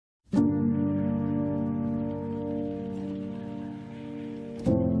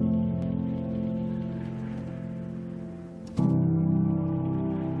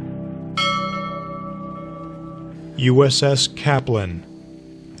USS Capelin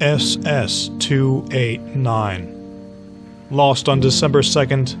SS-289. Lost on December 2,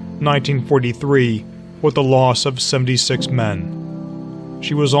 1943, with a loss of 76 men.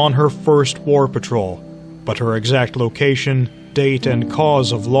 She was on her first war patrol, but her exact location, date, and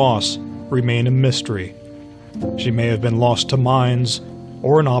cause of loss remain a mystery. She may have been lost to mines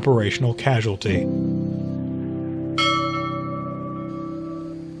or an operational casualty.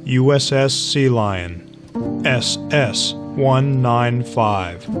 USS Sealion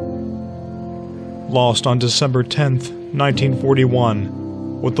SS-195. Lost on December 10,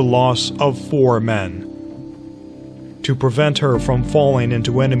 1941, with the loss of 4 men. To prevent her from falling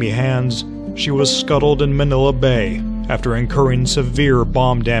into enemy hands, she was scuttled in Manila Bay after incurring severe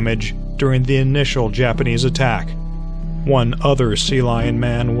bomb damage during the initial Japanese attack. One other Sea Lion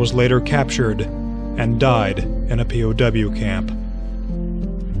man was later captured and died in a POW camp.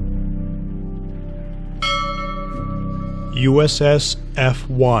 USS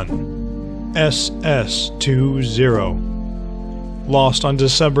F-1 SS-20. Lost on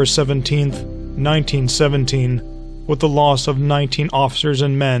December 17, 1917, with the loss of 19 officers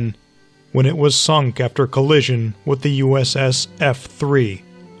and men when it was sunk after collision with the USS F-3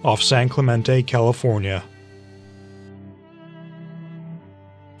 off San Clemente, California.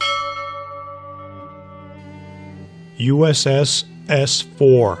 USS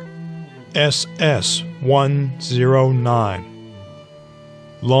S-4 SS-109.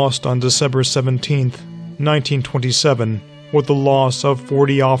 Lost on December 17, 1927, with the loss of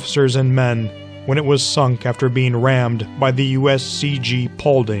 40 officers and men when it was sunk after being rammed by the USCG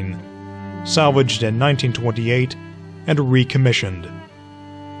Paulding, salvaged in 1928 and recommissioned.